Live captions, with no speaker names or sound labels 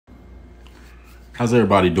How's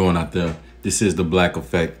everybody doing out there? This is the Black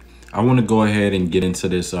Effect. I want to go ahead and get into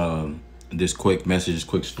this quick message, this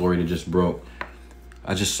quick story that just broke.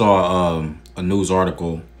 I just saw a news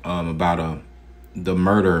article about the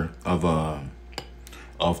murder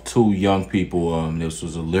of two young people. This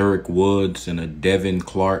was a Lyric Woods and a Devin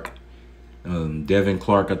Clark. Devin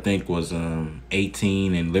Clark, I think, was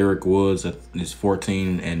 18, and Lyric Woods is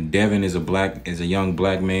 14, and Devin is a young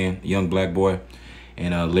black man, young black boy,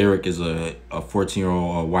 and Lyric is a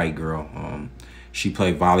 14-year-old white girl. She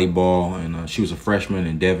played volleyball, and she was a freshman,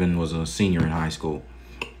 and Devin was a senior in high school.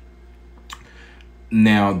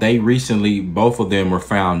 Now, they recently, both of them were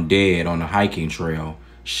found dead on a hiking trail,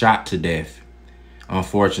 shot to death,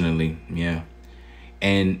 unfortunately, yeah.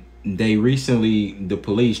 And the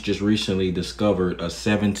police just recently discovered a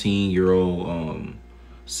 17-year-old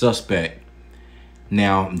suspect.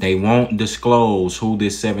 Now, they won't disclose who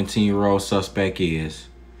this 17-year-old suspect is.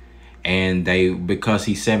 And because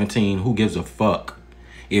he's 17, who gives a fuck?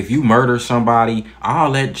 If you murder somebody,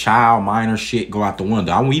 all that child minor shit go out the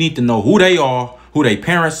window. We need to know who they are, who their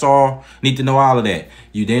parents are. Need to know all of that.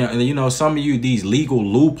 You know, some of you, these legal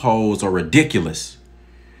loopholes are ridiculous.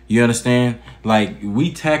 You understand? Like,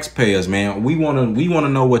 we taxpayers, man. We wanna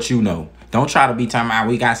know what you know. Don't try to be talking about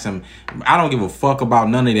we got some. I don't give a fuck about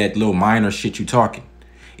none of that little minor shit you talking.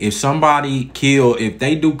 If somebody if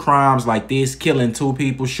they do crimes like this, killing two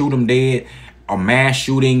people, shoot them dead, or mass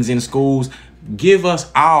shootings in schools, give us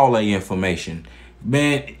all the information,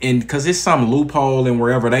 man. And because it's some loophole in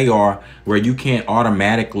wherever they are where you can't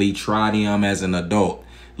automatically try them as an adult.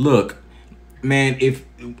 Look, man, if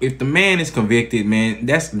the man is convicted, man,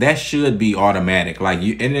 that should be automatic. Like,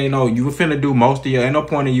 you finna do most of your, ain't no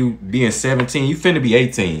point of you being 17, you finna be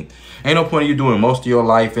 18. Ain't no point of you doing most of your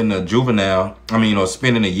life in the juvenile, or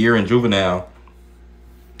spending a year in juvenile,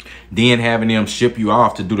 then having them ship you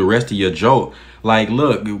off to do the rest of your joke. Like,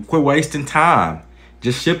 look, quit wasting time.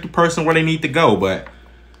 Just ship the person where they need to go. But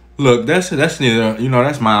look, that's neither,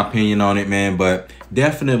 that's my opinion on it, man. But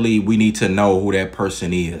definitely we need to know who that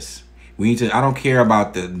person is. I don't care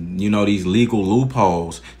about these legal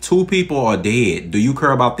loopholes. Two people are dead. Do you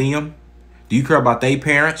care about them? Do you care about their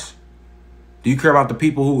parents? Do you care about the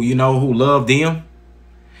people who love them?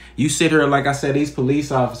 You sit here, like I said, these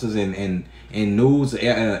police officers and news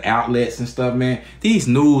outlets and stuff, man. These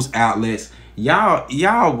news outlets,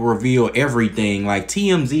 y'all reveal everything. Like,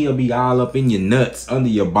 TMZ will be all up in your nuts, under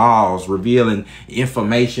your balls, revealing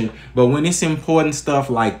information. But when it's important stuff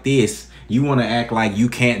like this, you want to act like you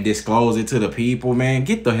can't disclose it to the people, man.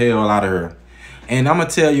 Get the hell out of here. And I'm going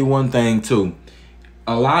to tell you one thing, too.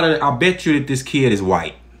 I bet you that this kid is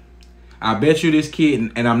white. I bet you this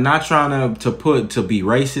kid, and I'm not trying to be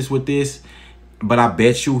racist with this, but I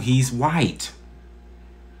bet you he's white.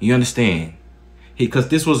 You understand? Because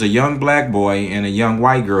this was a young black boy and a young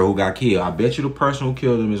white girl who got killed. I bet you the person who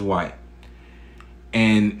killed him is white.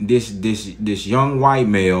 And this young white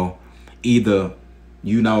male either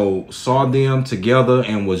saw them together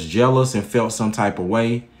and was jealous and felt some type of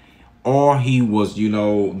way, or he was,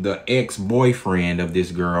 the ex-boyfriend of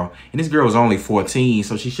this girl. And this girl was only 14,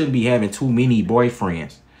 so she shouldn't be having too many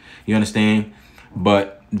boyfriends. You understand?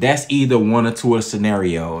 But that's either one or two of the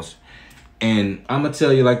scenarios. And I'm going to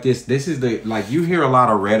tell you like this. This is you hear a lot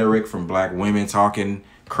of rhetoric from black women talking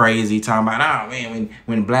crazy, talking about, oh man,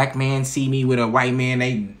 when black men see me with a white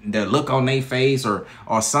man, the look on their face or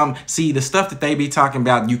the stuff that they be talking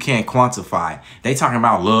about, you can't quantify. They talking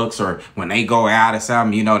about looks, or when they go out or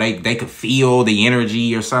something, they could feel the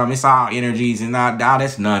energy or something. It's all energies, and all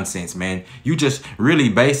that's nonsense, man. You just really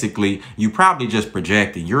basically, you probably just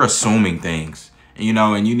projecting. You're assuming things, and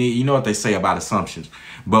you know what they say about assumptions.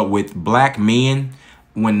 But with black men,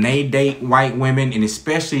 when they date white women, and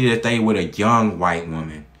especially that they with a young white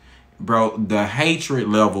woman, bro, the hatred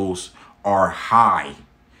levels are high.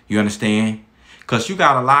 You understand? Because you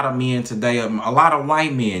got a lot of men today, a lot of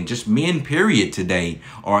white men, just men period today,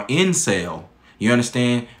 are incel. You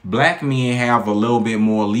understand? Black men have a little bit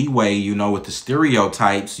more leeway, with the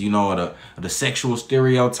stereotypes, the sexual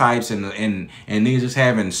stereotypes and niggas just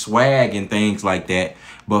having swag and things like that.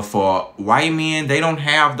 But for white men, they don't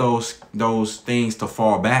have those things to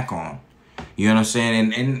fall back on. You know what I'm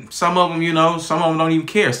saying? And some of them, some of them don't even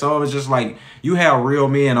care. Some of it's just like, you have real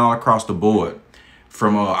men all across the board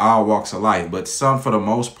from all walks of life. But some, for the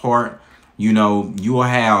most part, you will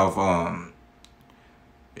have,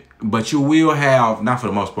 but you will have, not for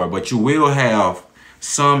the most part, but you will have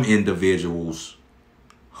some individuals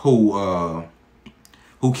who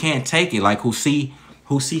can't take it, like who see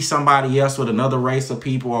somebody else with another race of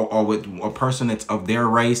people, or with a person that's of their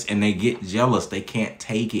race, and they get jealous. They can't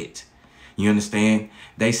take it. You understand?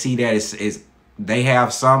 They see that as they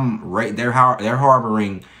have they're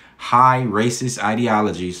harboring high racist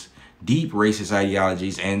ideologies, deep racist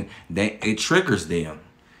ideologies, and it triggers them.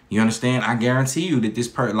 You understand? I guarantee you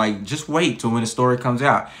that just wait till when the story comes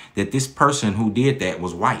out that this person who did that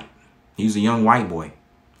was white. He was a young white boy.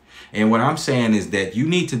 And what I'm saying is that you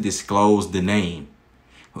need to disclose the name.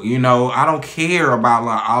 You know, I don't care about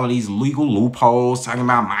like all of these legal loopholes talking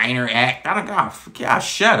about minor act.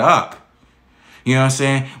 Shut up. You know what I'm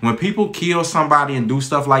saying? When people kill somebody and do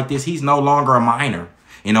stuff like this, he's no longer a minor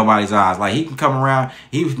in nobody's eyes. Like, he can come around,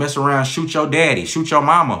 he was messing around, shoot your daddy, shoot your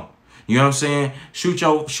mama. You know what I'm saying? Shoot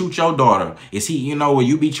your daughter. Is he, you know, will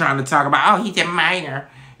you be trying to talk about, oh, he's a minor?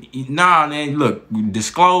 Nah, man, look,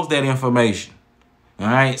 disclose that information. All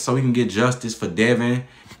right? So we can get justice for Devin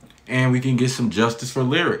and we can get some justice for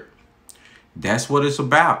Lyric. That's what it's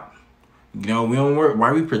about. You know, we don't work. Why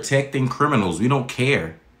are we protecting criminals? We don't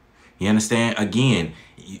care. You understand? Again,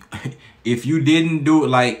 if you didn't do it,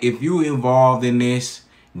 like if you involved in this,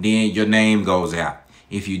 then your name goes out.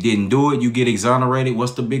 If you didn't do it, you get exonerated.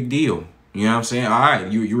 What's the big deal? You know what I'm saying? All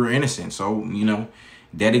right, you were innocent. So, you know,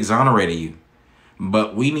 that exonerated you.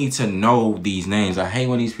 But we need to know these names. I hate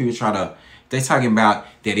when these people they're talking about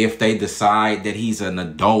that if they decide that he's an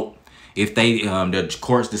adult, if they, the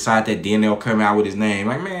courts decide that, then they'll come out with his name.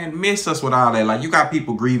 Like, man, miss us with all that. Like, you got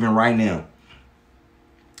people grieving right now.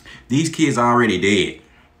 These kids are already dead.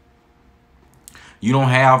 You don't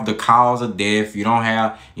have the cause of death. You don't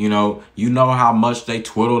have, you know how much they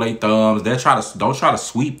twiddle their thumbs. Don't try to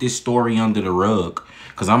sweep this story under the rug.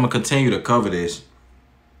 Because I'm going to continue to cover this.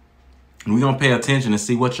 We're going to pay attention and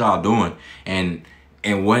see what y'all doing. And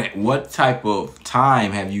what type of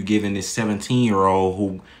time have you given this 17-year-old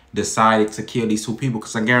who decided to kill these two people?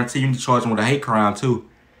 Because I guarantee you can charge him with a hate crime too.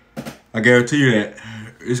 I guarantee you that.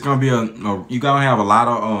 It's going to be you're going to have a lot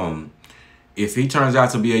of, if he turns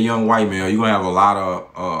out to be a young white male, you're going to have a lot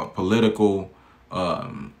of political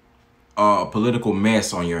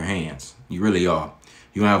mess on your hands. You really are.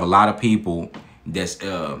 You're going to have a lot of people that's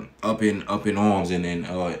up in arms and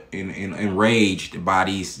enraged by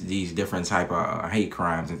these different type of hate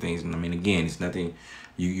crimes and things. And I mean, again, it's nothing,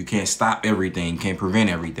 you can't stop everything, can't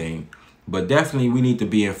prevent everything. But definitely we need to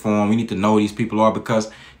be informed. We need to know who these people are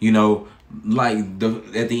because, you know, like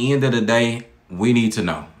at the end of the day, we need to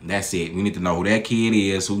know. That's it. We need to know who that kid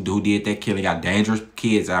is, who did that killing. Got dangerous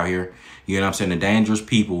kids out here. You know what I'm saying? The dangerous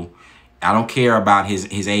people. I don't care about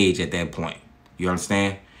his age at that point. You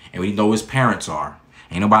understand? And we need to know who his parents are.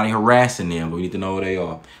 Ain't nobody harassing them, but we need to know who they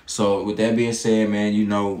are. So with that being said, man, you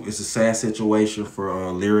know, it's a sad situation for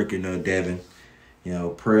Lyric and Devin. You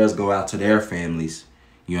know, prayers go out to their families.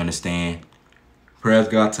 You understand? Prayers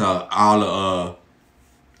go out to all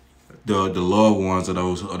the loved ones of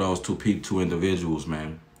those two individuals,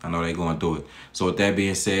 man. I know they going through it. So with that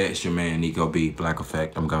being said, it's your man Nico B,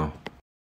 Blackeffect. I'm gone.